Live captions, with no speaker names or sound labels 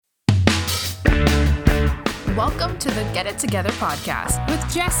Welcome to the Get It Together podcast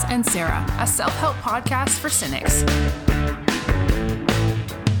with Jess and Sarah, a self-help podcast for cynics.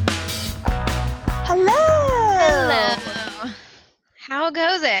 Hello. How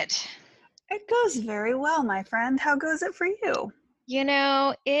goes it? It goes very well, my friend. How goes it for you? You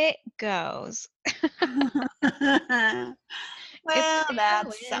know, it goes. Well,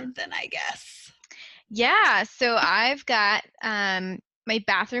 that's something, I guess. Yeah, so I've got my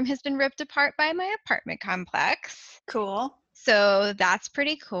bathroom has been ripped apart by my apartment complex. Cool. So that's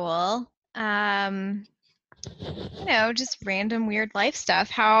pretty cool. Just random weird life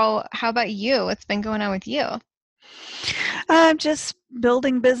stuff. How about you? What's been going on with you? I'm just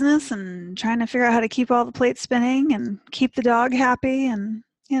building business and trying to figure out how to keep all the plates spinning and keep the dog happy and,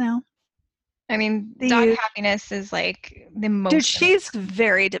 I mean, dog happiness is like the most. Dude, she's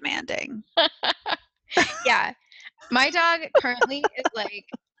very demanding. Yeah. My dog currently is like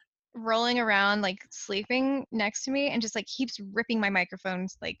rolling around, like sleeping next to me and just like keeps ripping my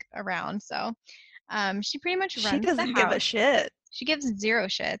microphones like around. So she pretty much runs the house. She doesn't give a shit. She gives zero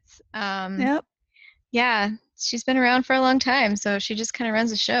shits. Yep. Yeah, she's been around for a long time, so she just kind of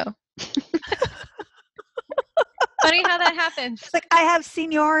runs the show. Funny how that happens. It's like, I have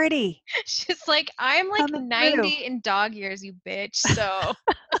seniority. She's like, I'm like 90 in dog years, you bitch. So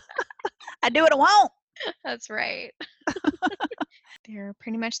I do what I want. That's right. They're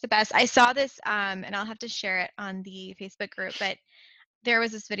pretty much the best. I saw this, and I'll have to share it on the Facebook group, but there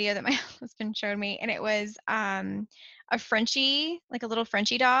was this video that my husband showed me, and it was a Frenchie, like a little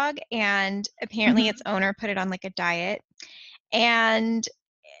Frenchie dog, and apparently its owner put it on like a diet, and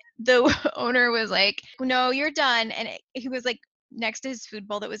the owner was like, no, you're done. And he was like next to his food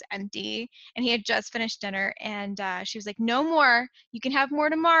bowl that was empty, and he had just finished dinner, and she was like, no more, you can have more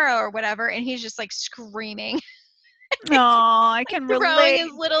tomorrow or whatever, and he's just like screaming. No, I can relate. Throwing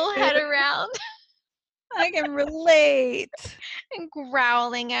his little head around. I can relate. And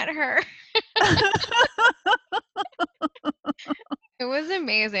growling at her. It was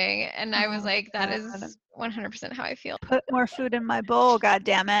amazing. And I was like, that is 100% how I feel. Put more food in my bowl,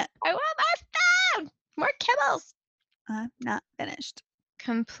 goddammit. I want more food! More kibbles! I'm not finished.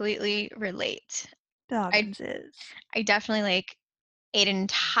 Completely relate. Doggins is. I definitely like ate an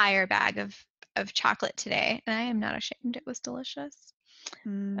entire bag of chocolate today, and I am not ashamed. It was delicious.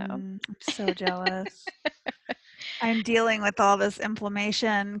 I'm so jealous. I'm dealing with all this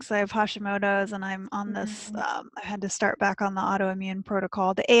inflammation because I have Hashimoto's, and I'm on this. I had to start back on the autoimmune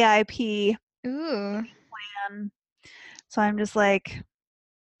protocol, the AIP plan. So I'm just like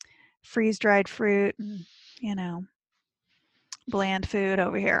freeze-dried fruit and bland food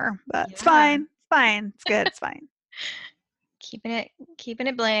over here, but it's fine. It's fine. It's good. It's fine. Keeping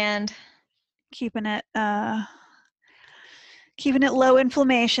it bland. Keeping it low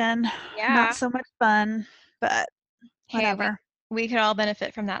inflammation. Yeah. Not so much fun, but whatever. Hey, we could all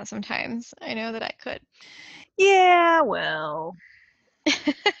benefit from that sometimes. I know that I could. Yeah, well,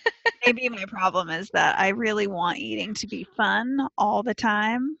 maybe my problem is that I really want eating to be fun all the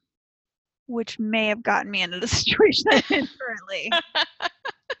time, which may have gotten me into the situation I'm in currently.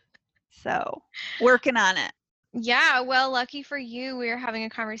 So, working on it. Yeah, well, lucky for you, we're having a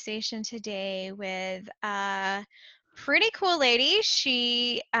conversation today with a pretty cool lady.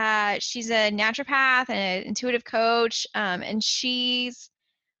 She's a naturopath and an intuitive coach, and she's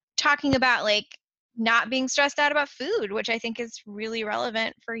talking about like not being stressed out about food, which I think is really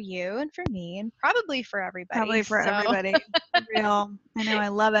relevant for you and for me and probably for everybody. Everybody. For real. I know, I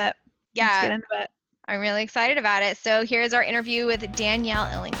love it. Yeah. Let's get into it. I'm really excited about it. So here's our interview with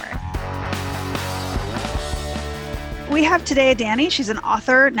Dannielle Illingworth. We have today Danny. She's an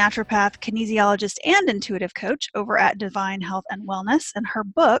author, naturopath, kinesiologist, and intuitive coach over at Divine Health and Wellness. And her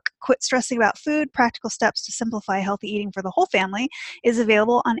book, Quit Stressing About Food, Practical Steps to Simplify Healthy Eating for the Whole Family, is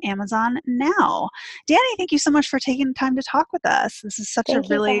available on Amazon now. Danny, thank you so much for taking the time to talk with us. This is such a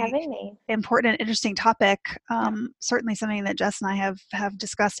really important and interesting topic. Certainly something that Jess and I have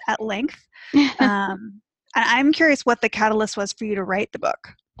discussed at length. And I'm curious what the catalyst was for you to write the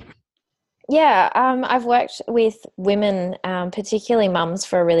book. Yeah, I've worked with women, particularly mums,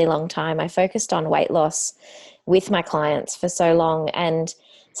 for a really long time. I focused on weight loss with my clients for so long, and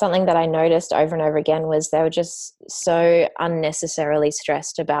something that I noticed over and over again was they were just so unnecessarily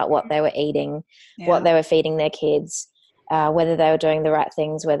stressed about what they were eating, what they were feeding their kids, whether they were doing the right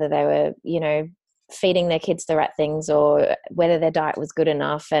things, whether they were, feeding their kids the right things, or whether their diet was good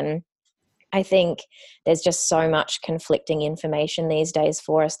enough. And I think there's just so much conflicting information these days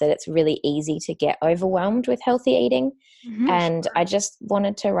for us that it's really easy to get overwhelmed with healthy eating. And I just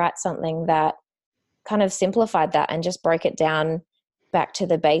wanted to write something that kind of simplified that and just broke it down back to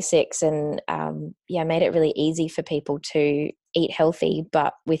the basics and made it really easy for people to eat healthy,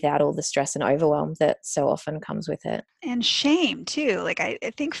 but without all the stress and overwhelm that so often comes with it. And shame too. Like I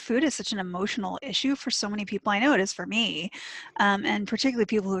think food is such an emotional issue for so many people. I know it is for me, and particularly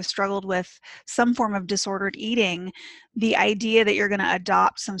people who have struggled with some form of disordered eating. The idea that you're going to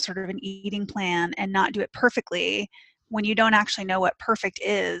adopt some sort of an eating plan and not do it perfectly when you don't actually know what perfect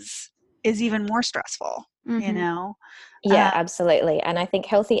is even more stressful. You know. Yeah, absolutely. And I think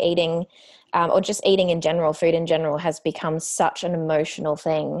healthy eating, or just eating in general, food in general, has become such an emotional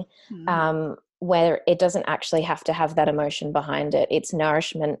thing, where it doesn't actually have to have that emotion behind it. It's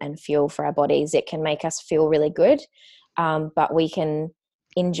nourishment and fuel for our bodies. It can make us feel really good, but we can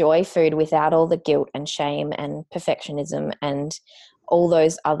enjoy food without all the guilt and shame and perfectionism and all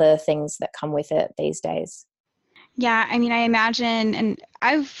those other things that come with it these days. Yeah, I mean, I imagine, and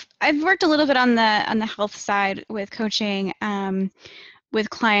I've worked a little bit on the health side with coaching with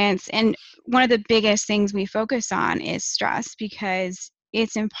clients, and one of the biggest things we focus on is stress, because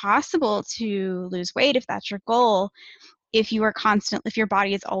it's impossible to lose weight if that's your goal. If your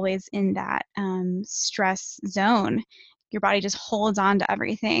body is always in that stress zone, your body just holds on to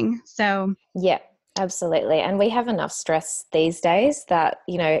everything. So yeah. Absolutely. And we have enough stress these days that,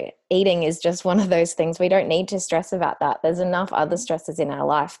 eating is just one of those things. We don't need to stress about that. There's enough other stresses in our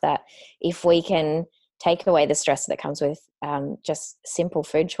life that if we can take away the stress that comes with just simple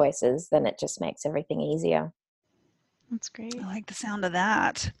food choices, then it just makes everything easier. That's great. I like the sound of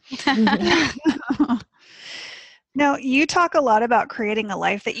that. Now, you talk a lot about creating a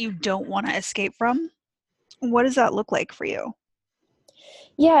life that you don't want to escape from. What does that look like for you?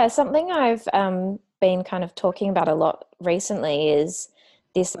 Yeah, something I've been kind of talking about a lot recently is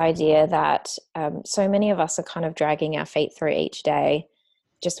this idea that so many of us are kind of dragging our feet through each day,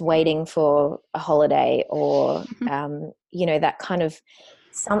 just waiting for a holiday or, that kind of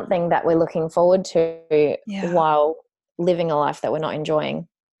something that we're looking forward to while living a life that we're not enjoying.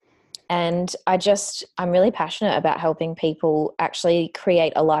 And I'm really passionate about helping people actually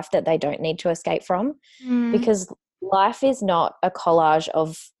create a life that they don't need to escape from, because life is not a collage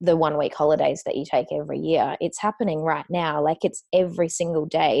of the 1 week holidays that you take every year. It's happening right now. Like, it's every single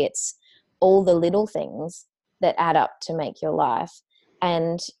day. It's all the little things that add up to make your life.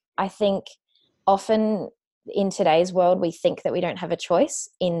 And I think often in today's world, we think that we don't have a choice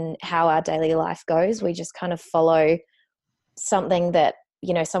in how our daily life goes. We just kind of follow something that,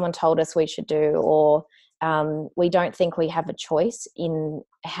 someone told us we should do, or we don't think we have a choice in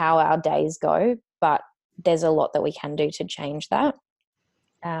how our days go, but there's a lot that we can do to change that.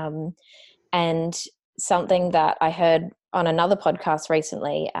 And something that I heard on another podcast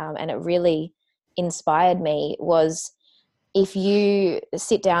recently, and it really inspired me, was if you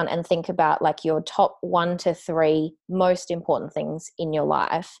sit down and think about like your top 1 to 3 most important things in your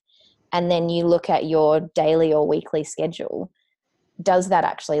life, and then you look at your daily or weekly schedule, does that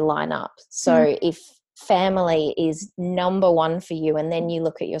actually line up? So if family is number 1 for you, and then you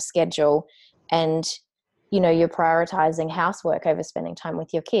look at your schedule and you're prioritizing housework over spending time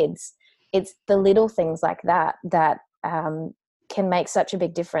with your kids, it's the little things like that can make such a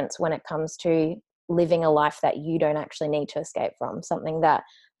big difference when it comes to living a life that you don't actually need to escape from, something that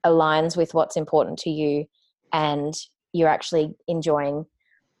aligns with what's important to you and you're actually enjoying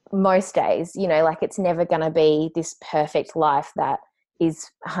most days. Like, it's never going to be this perfect life that is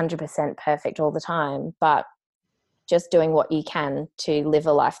 100% perfect all the time, but just doing what you can to live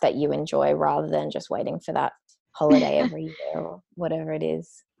a life that you enjoy rather than just waiting for that holiday every year or whatever it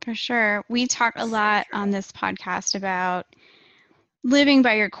is. For sure. We talk a lot on this podcast about living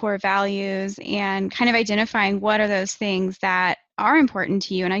by your core values and kind of identifying what are those things that are important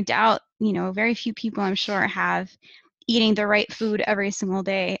to you. And I doubt, very few people, I'm sure, have eating the right food every single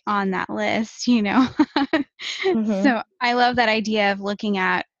day on that list, So I love that idea of looking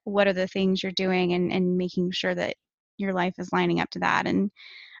at what are the things you're doing and making sure that your life is lining up to that. And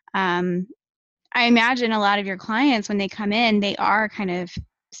I imagine a lot of your clients, when they come in, they are kind of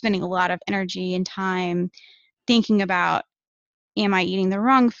spending a lot of energy and time thinking about, am I eating the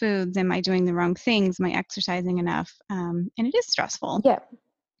wrong foods? Am I doing the wrong things? Am I exercising enough? And it is stressful.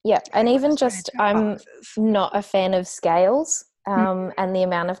 Yeah. And even just, I'm not a fan of scales, and the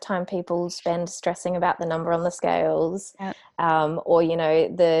amount of time people spend stressing about the number on the scales, or,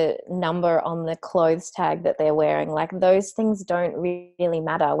 the number on the clothes tag that they're wearing. Like, those things don't really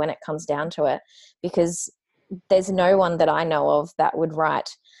matter when it comes down to it, because there's no one that I know of that would write,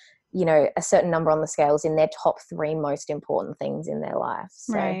 a certain number on the scales in their top 3 most important things in their life.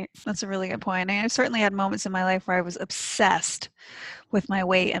 So. Right. That's a really good point. And I've certainly had moments in my life where I was obsessed with my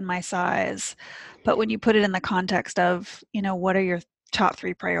weight and my size. But when you put it in the context of, what are your top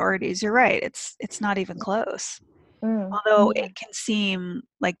 3 priorities, you're right. It's not even close. Mm. Although Yeah. it can seem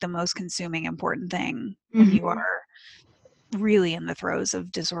like the most consuming important thing when you are really in the throes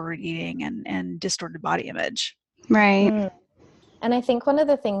of disordered eating and distorted body image. Right. Mm. And I think one of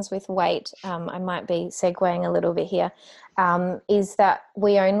the things with weight, I might be segueing a little bit here, is that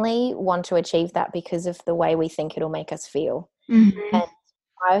we only want to achieve that because of the way we think it'll make us feel. Mm-hmm. And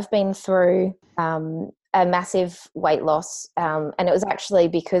I've been through a massive weight loss, and it was actually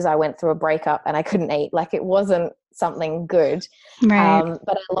because I went through a breakup and I couldn't eat. Like, it wasn't something good. Right.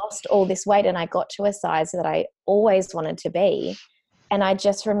 But I lost all this weight and I got to a size that I always wanted to be. And I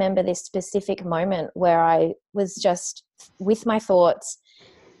just remember this specific moment where I was just with my thoughts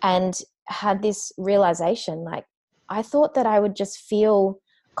and had this realization, like, I thought that I would just feel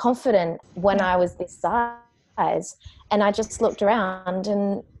confident when I was this size. And I just looked around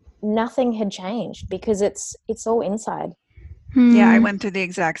and nothing had changed because it's all inside. Yeah, I went through the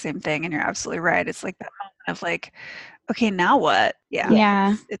exact same thing, and you're absolutely right. It's like that moment of like, okay, now what? Yeah.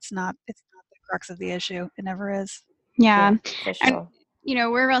 Yeah. It's not the crux of the issue. It never is. Yeah. For And,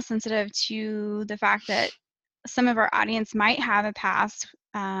 sure. we're real sensitive to the fact that some of our audience might have a past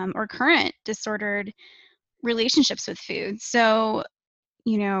or current disordered relationships with food. So,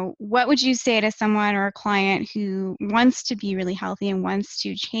 what would you say to someone or a client who wants to be really healthy and wants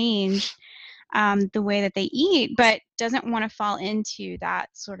to change the way that they eat, but doesn't want to fall into that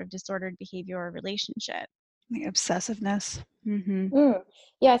sort of disordered behavior or relationship? The obsessiveness. Mm-hmm.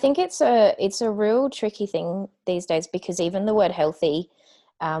 Yeah, I think it's a real tricky thing these days because even the word healthy,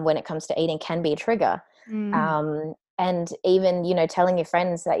 when it comes to eating, can be a trigger. And even, telling your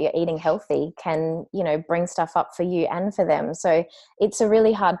friends that you're eating healthy can, bring stuff up for you and for them. So it's a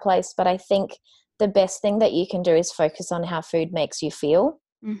really hard place. But I think the best thing that you can do is focus on how food makes you feel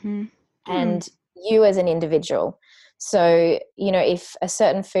and you as an individual. So, if a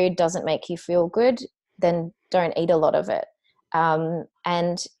certain food doesn't make you feel good, then don't eat a lot of it.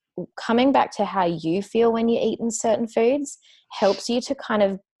 And coming back to how you feel when you eat in certain foods helps you to kind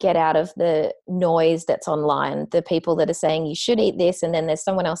of get out of the noise that's online, the people that are saying you should eat this and then there's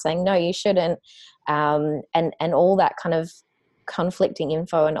someone else saying no, you shouldn't, and all that kind of conflicting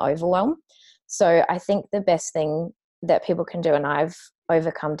info and overwhelm. So I think the best thing that people can do, and I've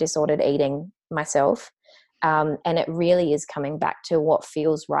overcome disordered eating myself, and it really is coming back to what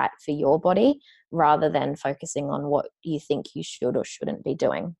feels right for your body rather than focusing on what you think you should or shouldn't be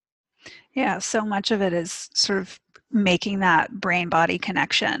doing. Yeah, so much of it is sort of making that brain-body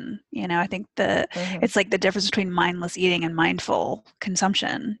connection. I think it's like the difference between mindless eating and mindful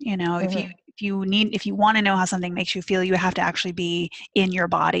consumption. If you want to know how something makes you feel, you have to actually be in your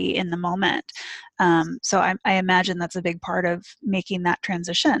body in the moment. So I imagine that's a big part of making that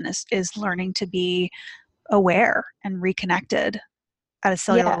transition is learning to be aware and reconnected at a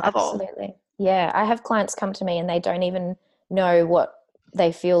cellular level. Absolutely. Yeah, I have clients come to me and they don't even know what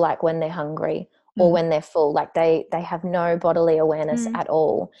they feel like when they're hungry or when they're full. Like they have no bodily awareness at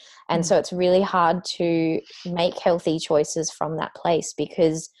all. And so it's really hard to make healthy choices from that place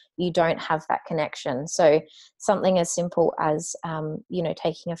because you don't have that connection. So something as simple as,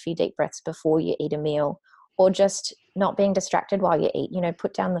 taking a few deep breaths before you eat a meal, or just not being distracted while you eat,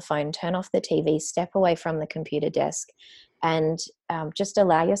 put down the phone, turn off the TV, step away from the computer desk, and just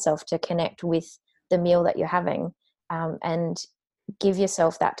allow yourself to connect with the meal that you're having, and give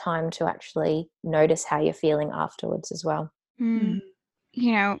yourself that time to actually notice how you're feeling afterwards as well.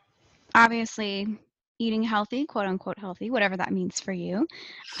 Obviously eating healthy, quote unquote healthy, whatever that means for you.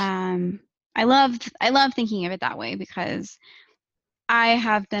 I love thinking of it that way because I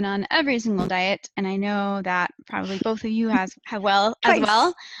have been on every single diet, and I know that probably both of you have as well.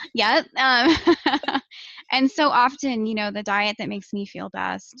 Yeah. And so often, the diet that makes me feel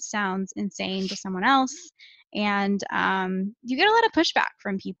best sounds insane to someone else. And you get a lot of pushback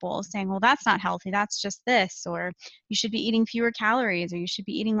from people saying, well, that's not healthy. That's just this, or you should be eating fewer calories, or you should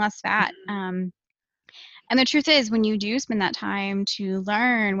be eating less fat. And the truth is, when you do spend that time to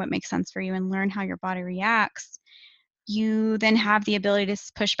learn what makes sense for you and learn how your body reacts, you then have the ability to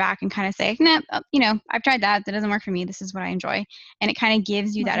push back and kind of say, nah, I've tried that. That doesn't work for me. This is what I enjoy. And it kind of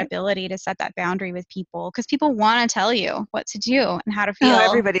gives you that ability to set that boundary with people because people want to tell you what to do and how to feel. Oh,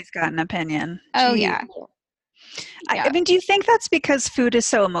 everybody's got an opinion. Oh, Gee. yeah. I mean, do you think that's because food is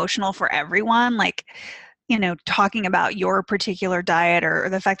so emotional for everyone? Like, talking about your particular diet or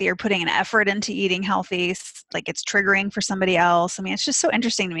the fact that you're putting an effort into eating healthy, like it's triggering for somebody else. I mean, it's just so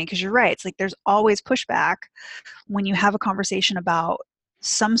interesting to me because you're right. It's like there's always pushback when you have a conversation about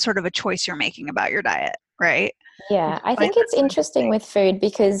some sort of a choice you're making about your diet, right? Yeah, I think it's interesting with food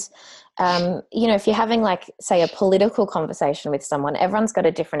because if you're having like, say, a political conversation with someone, everyone's got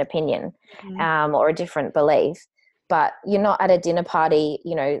a different opinion or a different belief, but you're not at a dinner party,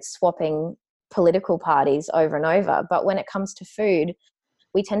 swapping political parties over and over. But when it comes to food,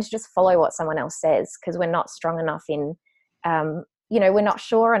 we tend to just follow what someone else says because we're not strong enough in, we're not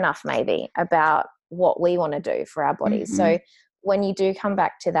sure enough maybe about what we want to do for our bodies. So when you do come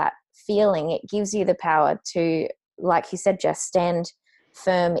back to that feeling, it gives you the power to, like you said, just stand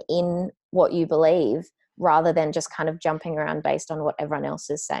firm in what you believe rather than just kind of jumping around based on what everyone else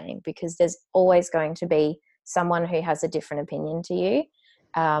is saying, because there's always going to be someone who has a different opinion to you.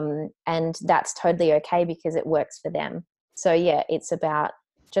 And that's totally okay because it works for them. So yeah, it's about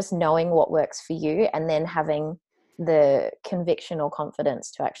just knowing what works for you and then having the conviction or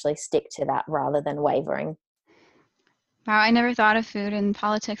confidence to actually stick to that rather than wavering. Wow, I never thought of food and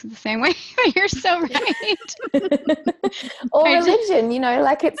politics the same way. You're so right. Or religion,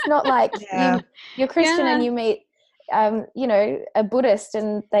 like it's not like you're Christian and you meet, a Buddhist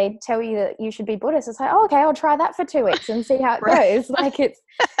and they tell you that you should be Buddhist. It's like, oh, okay, I'll try that for 2 weeks and see how it goes. Like it's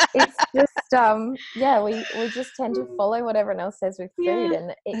just, we just tend to follow what everyone else says with food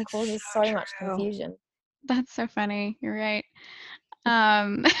and it causes so much confusion. That's so funny. You're right.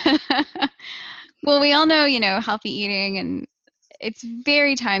 Well, we all know, healthy eating and it's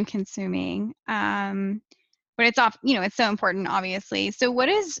very time consuming. But it's it's so important, obviously. So what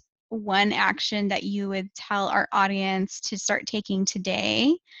is one action that you would tell our audience to start taking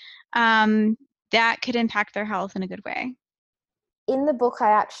today that could impact their health in a good way? In the book,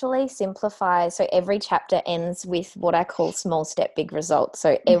 I actually simplify. So every chapter ends with what I call small step, big result.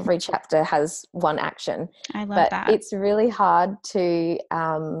 So every chapter has one action. I love that. But it's really hard to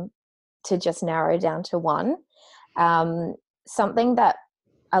just narrow down to one. Something that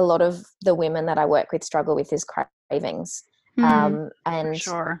a lot of the women that I work with struggle with is cravings. And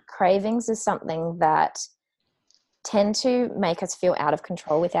cravings is something that tend to make us feel out of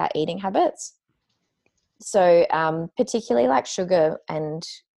control with our eating habits. So particularly like sugar and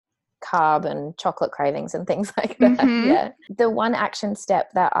carb and chocolate cravings and things like that. Yeah. The one action step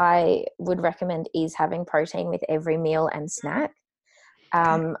that I would recommend is having protein with every meal and snack.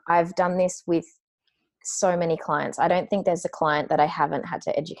 I've done this with so many clients. I don't think there's a client that I haven't had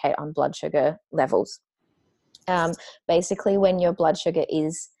to educate on blood sugar levels. Basically, when your blood sugar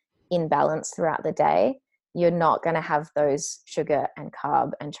is in balance throughout the day, you're not going to have those sugar and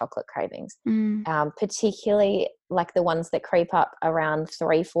carb and chocolate cravings, particularly like the ones that creep up around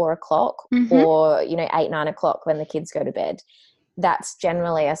 3-4 o'clock or 8-9 o'clock when the kids go to bed. That's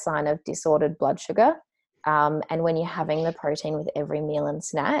generally a sign of disordered blood sugar. And when you're having the protein with every meal and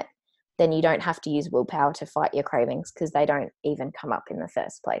snack, then you don't have to use willpower to fight your cravings because they don't even come up in the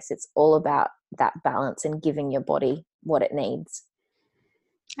first place. It's all about that balance and giving your body what it needs.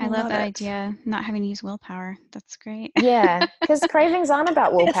 I love that idea, not having to use willpower. That's great. Yeah, because cravings aren't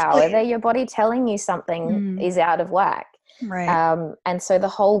about willpower. They're your body telling you something is out of whack. Right. And so the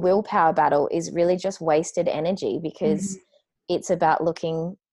whole willpower battle is really just wasted energy because it's about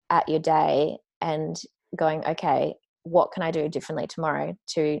looking at your day and going, okay, what can I do differently tomorrow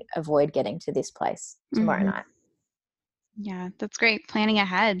to avoid getting to this place tomorrow night? Yeah, that's great. Planning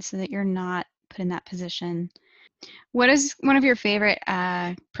ahead so that you're not put in that position. What is one of your favorite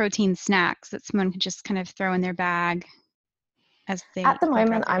protein snacks that someone could just kind of throw in their bag as they At the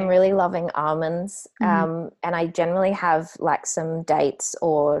moment, I'm really loving almonds, and I generally have like some dates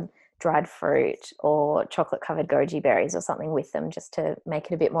or dried fruit or chocolate covered goji berries or something with them just to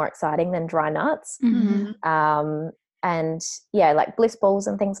make it a bit more exciting than dry nuts. And yeah, like bliss balls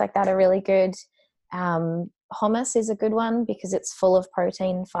and things like that are really good. Hummus is a good one because it's full of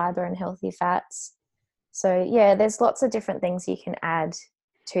protein, fiber, and healthy fats. So yeah, there's lots of different things you can add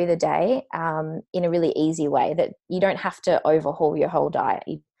to the day in a really easy way that you don't have to overhaul your whole diet.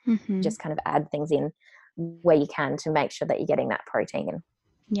 You just kind of add things in where you can to make sure that you're getting that protein in.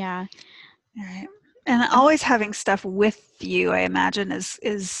 Yeah. All right. And always having stuff with you, I imagine,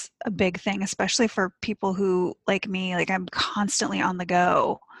 is a big thing, especially for people who, like me, like I'm constantly on the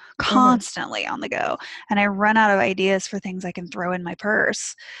go. And I run out of ideas for things I can throw in my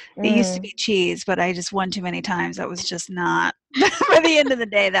purse. It used to be cheese, but I just won too many times. That was just not, by the end of the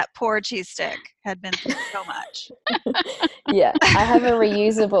day, that poor cheese stick had been through so much. Yeah, I have a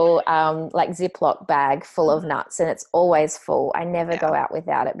reusable like Ziploc bag full of nuts and it's always full. I never go out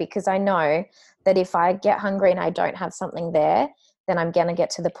without it because I know that if I get hungry and I don't have something there, then I'm going to get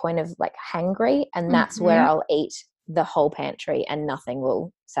to the point of like hangry, and that's where I'll eat the whole pantry and nothing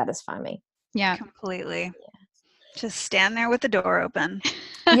will satisfy me. Yeah, completely. Yeah. Just stand there with the door open.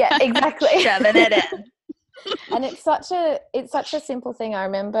 Yeah, exactly. Shoving it in. And it's such a simple thing. I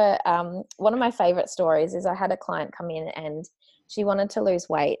remember one of my favorite stories is I had a client come in and she wanted to lose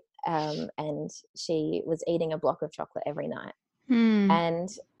weight, and she was eating a block of chocolate every night. And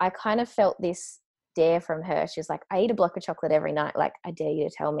I kind of felt this dare from her. She was like, I eat a block of chocolate every night. Like, I dare you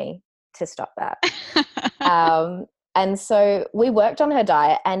to tell me to stop that. And so we worked on her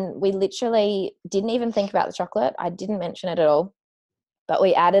diet, and we literally didn't even think about the chocolate. I didn't mention it at all, but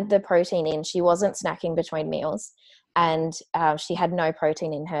we added the protein in. She wasn't snacking between meals, and she had no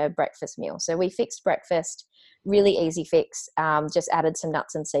protein in her breakfast meal. So we fixed breakfast, really easy fix, just added some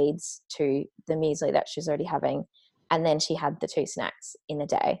nuts and seeds to the muesli that she was already having. And then she had the 2 snacks in a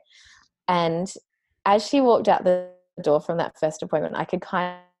day. And as she walked out the door from that first appointment, I could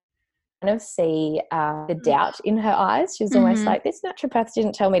kind of see the doubt in her eyes. She was almost like, this naturopath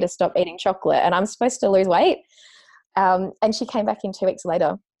didn't tell me to stop eating chocolate and I'm supposed to lose weight. And she came back in 2 weeks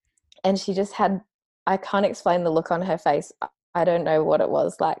later, and she just had, I can't explain the look on her face. I don't know what it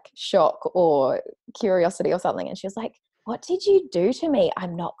was, like shock or curiosity or something. And she was like, what did you do to me?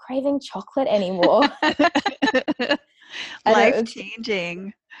 I'm not craving chocolate anymore.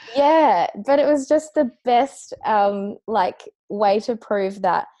 Life-changing. Yeah, but it was just the best way to prove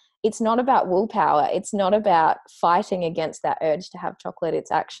that it's not about willpower. It's not about fighting against that urge to have chocolate.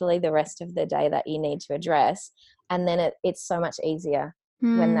 It's actually the rest of the day that you need to address. And then it's so much easier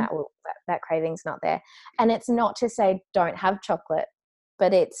when that craving's not there. And it's not to say don't have chocolate,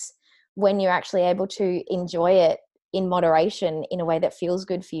 but it's when you're actually able to enjoy it in moderation in a way that feels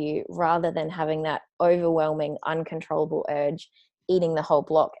good for you, rather than having that overwhelming, uncontrollable urge, eating the whole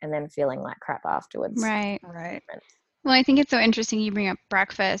block and then feeling like crap afterwards. Right. Well, I think it's so interesting you bring up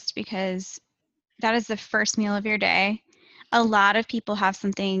breakfast, because that is the first meal of your day. A lot of people have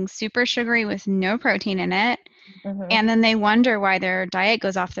something super sugary with no protein in it, and then they wonder why their diet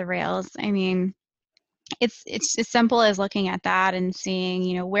goes off the rails. I mean, it's as simple as looking at that and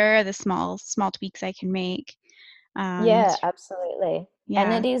seeing, where are the small tweaks I can make. Yeah, absolutely. Yeah.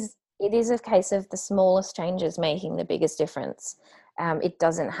 And it is a case of the smallest changes making the biggest difference. It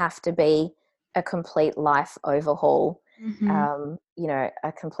doesn't have to be a complete life overhaul,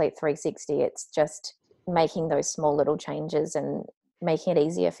 a complete 360. It's just making those small little changes and making it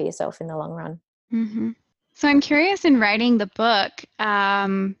easier for yourself in the long run. So I'm curious, in writing the book,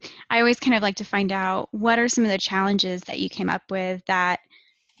 I always kind of like to find out what are some of the challenges that you came up with that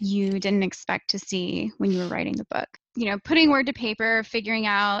you didn't expect to see when you were writing the book. Putting word to paper, figuring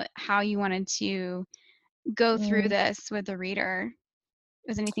out how you wanted to go through this with the reader.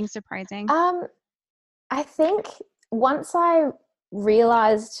 Was anything surprising? I think once I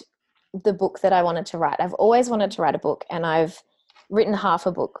realized the book that I wanted to write, I've always wanted to write a book, and I've written half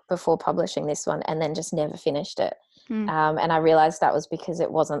a book before publishing this one and then just never finished it. And I realized that was because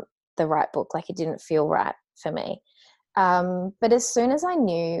it wasn't the right book. Like, it didn't feel right for me. But as soon as I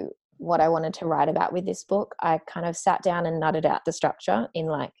knew what I wanted to write about with this book, I kind of sat down and nutted out the structure in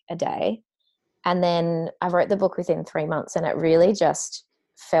like a day. And then I wrote the book within 3 months, and it really just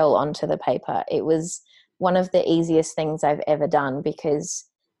fell onto the paper. It was one of the easiest things I've ever done, because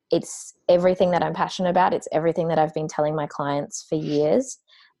it's everything that I'm passionate about. It's everything that I've been telling my clients for years.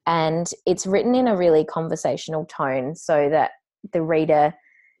 And it's written in a really conversational tone so that the reader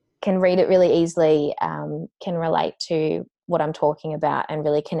can read it really easily, can relate to what I'm talking about and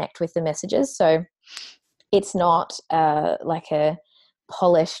really connect with the messages. So it's not like a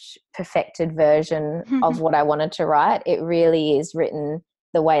polished, perfected version of what I wanted to write. It really is written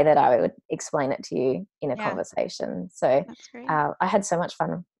the way that I would explain it to you in a conversation. So That's great. I had so much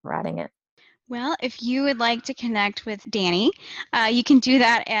fun writing it. Well, if you would like to connect with Dani, you can do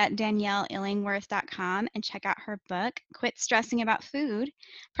that at DannielleIllingworth.com and check out her book, Quit Stressing About Food,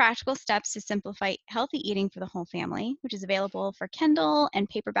 Practical Steps to Simplify Healthy Eating for the Whole Family, which is available for Kindle and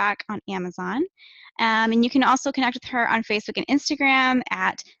paperback on Amazon. And you can also connect with her on Facebook and Instagram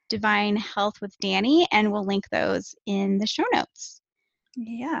at Divine Health with Dani, and we'll link those in the show notes.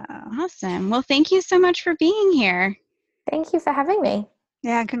 Yeah. Awesome. Well, thank you so much for being here. Thank you for having me.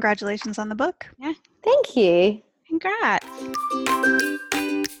 Yeah, and congratulations on the book. Yeah. Thank you. Congrats.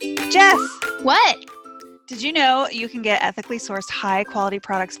 Jess! What? Did you know you can get ethically sourced high-quality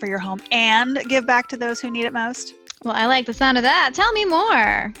products for your home and give back to those who need it most? Well, I like the sound of that. Tell me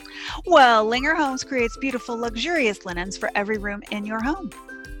more. Well, Linger Homes creates beautiful, luxurious linens for every room in your home.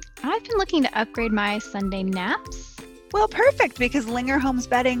 I've been looking to upgrade my Sunday naps. Well, perfect, because Linger Homes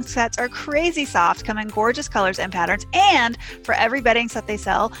bedding sets are crazy soft, come in gorgeous colors and patterns, and for every bedding set they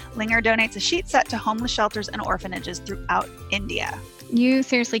sell, Linger donates a sheet set to homeless shelters and orphanages throughout India. You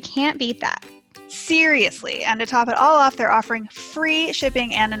seriously can't beat that. Seriously. And to top it all off, they're offering free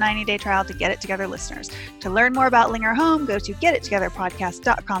shipping and a 90-day trial to Get It Together listeners. To learn more about Linger Home, go to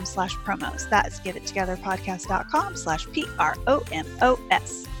getittogetherpodcast.com/promos. That's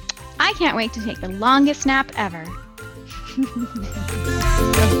getittogetherpodcast.com/PROMOS. I can't wait to take the longest nap ever.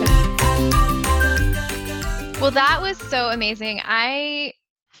 Well, that was so amazing. I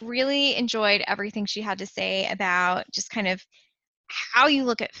really enjoyed everything she had to say about just kind of how you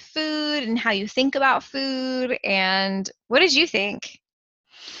look at food and how you think about food. And what did you think?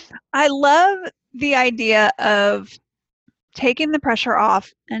 I love the idea of taking the pressure off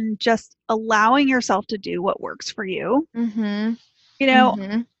and just allowing yourself to do what works for you. Mm-hmm. You know,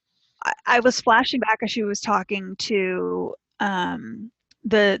 Mm-hmm. I was flashing back as she was talking to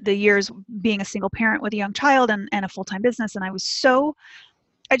the years being a single parent with a young child and a full-time business. And I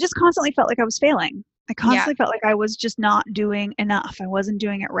just constantly felt like I was failing. I constantly felt like I was just not doing enough. I wasn't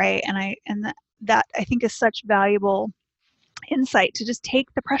doing it right. And that I think is such valuable insight to just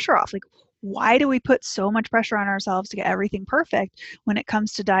take the pressure off. Like, why do we put so much pressure on ourselves to get everything perfect when it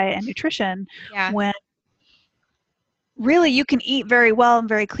comes to diet and nutrition? Yeah. When really you can eat very well and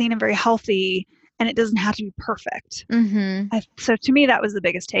very clean and very healthy, and it doesn't have to be perfect. Mm-hmm. So to me, that was the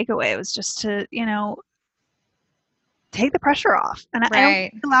biggest takeaway. It was just to, take the pressure off. And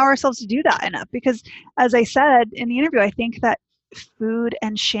I don't allow ourselves to do that enough because, as I said in the interview, I think that food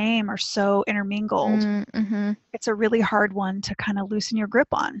and shame are so intermingled. Mm-hmm. It's a really hard one to kind of loosen your grip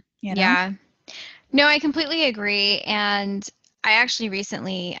on, Yeah. No, I completely agree. And I actually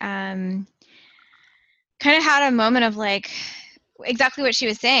recently kind of had a moment of like exactly what she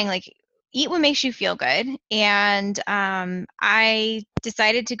was saying, like eat what makes you feel good. And I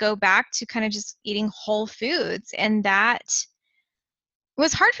decided to go back to kind of just eating whole foods. And that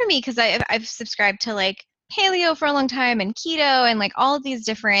was hard for me because I've subscribed to like paleo for a long time and keto and like all of these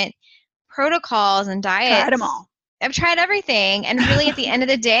different protocols and diets. Tried them all. I've tried everything. And really at the end of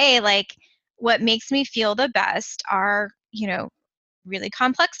the day, like what makes me feel the best are, really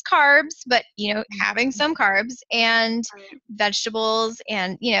complex carbs, but, having some carbs and vegetables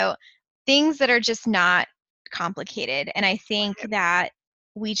and, things that are just not complicated. And I think that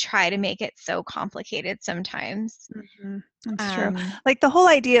we try to make it so complicated sometimes. Mm-hmm. That's true. Like the whole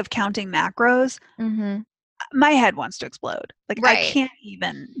idea of counting macros, my head wants to explode. Like I can't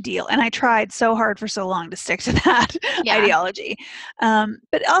even deal. And I tried so hard for so long to stick to that ideology.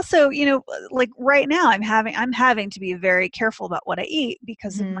 But also, like right now I'm having to be very careful about what I eat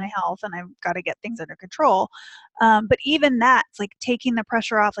because of my health, and I've got to get things under control. But even that, it's like taking the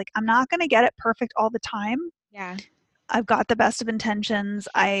pressure off. Like I'm not going to get it perfect all the time. Yeah. I've got the best of intentions.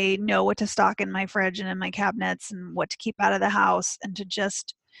 I know what to stock in my fridge and in my cabinets and what to keep out of the house, and to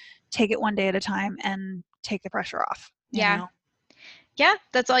just take it one day at a time and take the pressure off. Yeah,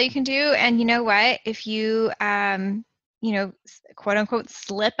 that's all you can do. And you know what? If you, quote unquote,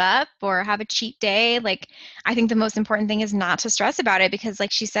 slip up or have a cheat day, like I think the most important thing is not to stress about it because,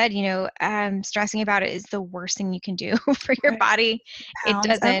 like she said, stressing about it is the worst thing you can do for your body. It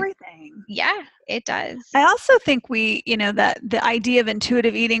doesn't. Everything. Yeah, it does. I also think that the idea of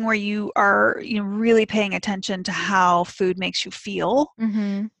intuitive eating, where you are, really paying attention to how food makes you feel,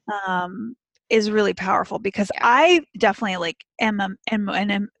 is really powerful because I definitely am an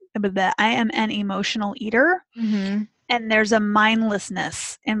emotional eater, and there's a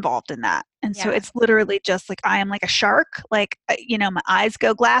mindlessness involved in that. And so it's literally just like I am like a shark, like my eyes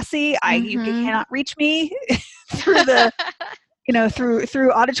go glassy. You cannot reach me through the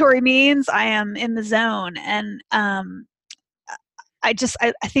through auditory means. I am in the zone, and I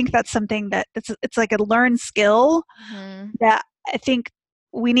think that's something that it's like a learned skill that I think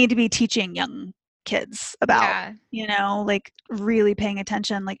we need to be teaching young kids about, like really paying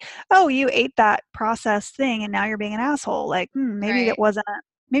attention, like, oh, you ate that processed thing and now you're being an asshole. Like, maybe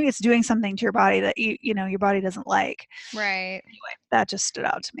maybe it's doing something to your body that your body doesn't like. Right. Anyway, that just stood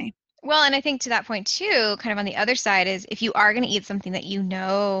out to me. Well, and I think to that point too, kind of on the other side is if you are going to eat something that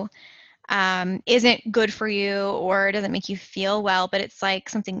isn't good for you or doesn't make you feel well, but it's like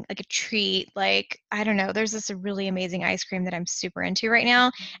something like a treat, like, I don't know, there's this really amazing ice cream that I'm super into right now.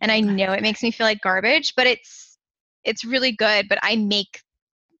 And I know it makes me feel like garbage, but it's really good. But I make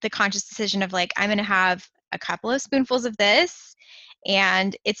the conscious decision of like, I'm going to have a couple of spoonfuls of this.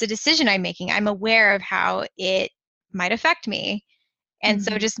 And it's a decision I'm making. I'm aware of how it might affect me. And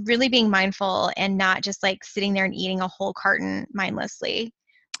so just really being mindful and not just like sitting there and eating a whole carton mindlessly.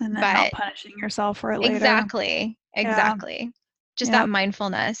 And then not punishing yourself for it later. Exactly. Just that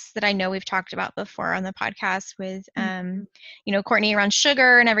mindfulness that I know we've talked about before on the podcast with, Courtney, around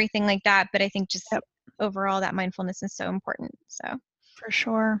sugar and everything like that. But I think just overall that mindfulness is so important. So for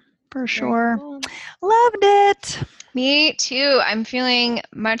sure. For Very sure. cool. Loved it. Me too. I'm feeling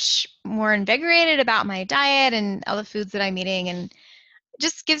much more invigorated about my diet and all the foods that I'm eating, and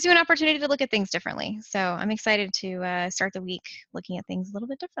just gives you an opportunity to look at things differently. So I'm excited to start the week looking at things a little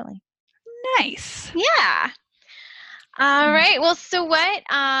bit differently. Nice. Yeah. All right. Well, so what,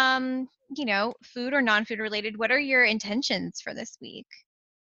 food or non-food related, what are your intentions for this week?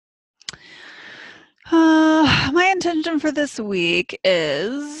 My intention for this week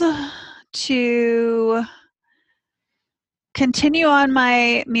is to continue on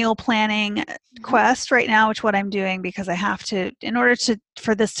my meal planning quest right now, which what I'm doing because I have to, in order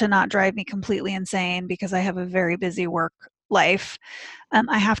for this to not drive me completely insane, because I have a very busy work life.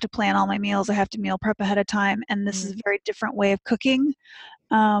 I have to plan all my meals. I have to meal prep ahead of time, and this is a very different way of cooking.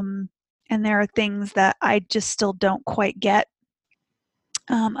 And there are things that I just still don't quite get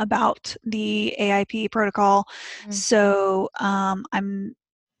about the AIP protocol. So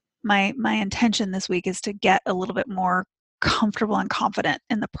my intention this week is to get a little bit more comfortable and confident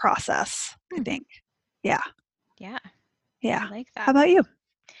in the process, I think. Yeah. Yeah. Yeah. I like that. How about you?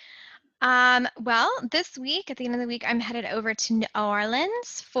 Well, this week, at the end of the week, I'm headed over to New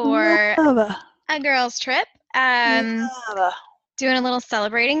Orleans for Love. a girls' trip. Love. Doing a little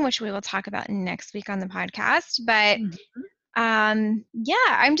celebrating, which we will talk about next week on the podcast. But yeah,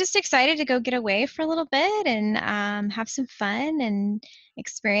 I'm just excited to go get away for a little bit and have some fun and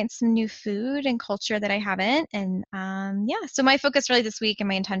experience some new food and culture that I haven't. And yeah, so my focus really this week and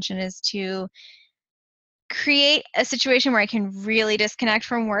my intention is to create a situation where I can really disconnect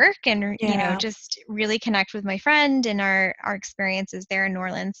from work and just really connect with my friend and our experiences there in New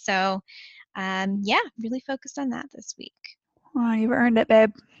Orleans. So yeah, really focused on that this week. Well, you've earned it,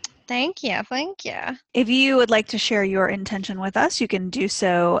 babe. Thank you. If you would like to share your intention with us, you can do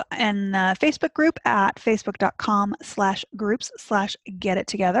so in the Facebook group at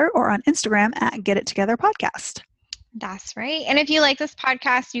facebook.com/groups/getittogether or on Instagram at getittogetherpodcast. That's right. And if you like this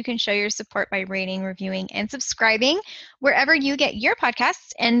podcast, you can show your support by rating, reviewing, and subscribing wherever you get your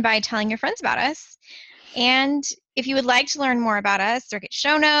podcasts and by telling your friends about us. And if you would like to learn more about us or get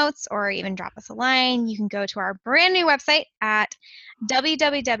show notes or even drop us a line, you can go to our brand new website at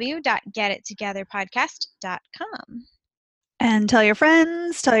www.getittogetherpodcast.com. And tell your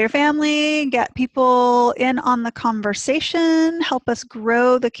friends, tell your family, get people in on the conversation, help us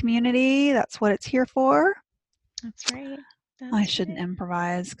grow the community. That's what it's here for. That's right. I shouldn't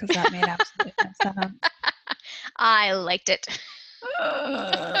improvise because that made absolutely no sense. I liked it.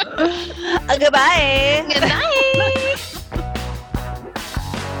 Goodbye. Good night.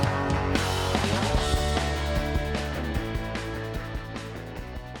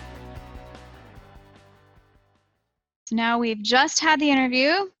 So now we've just had the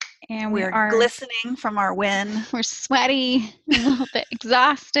interview and we are glistening from our win. We're sweaty, a little bit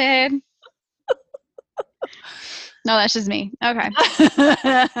exhausted. No, that's just me. Okay.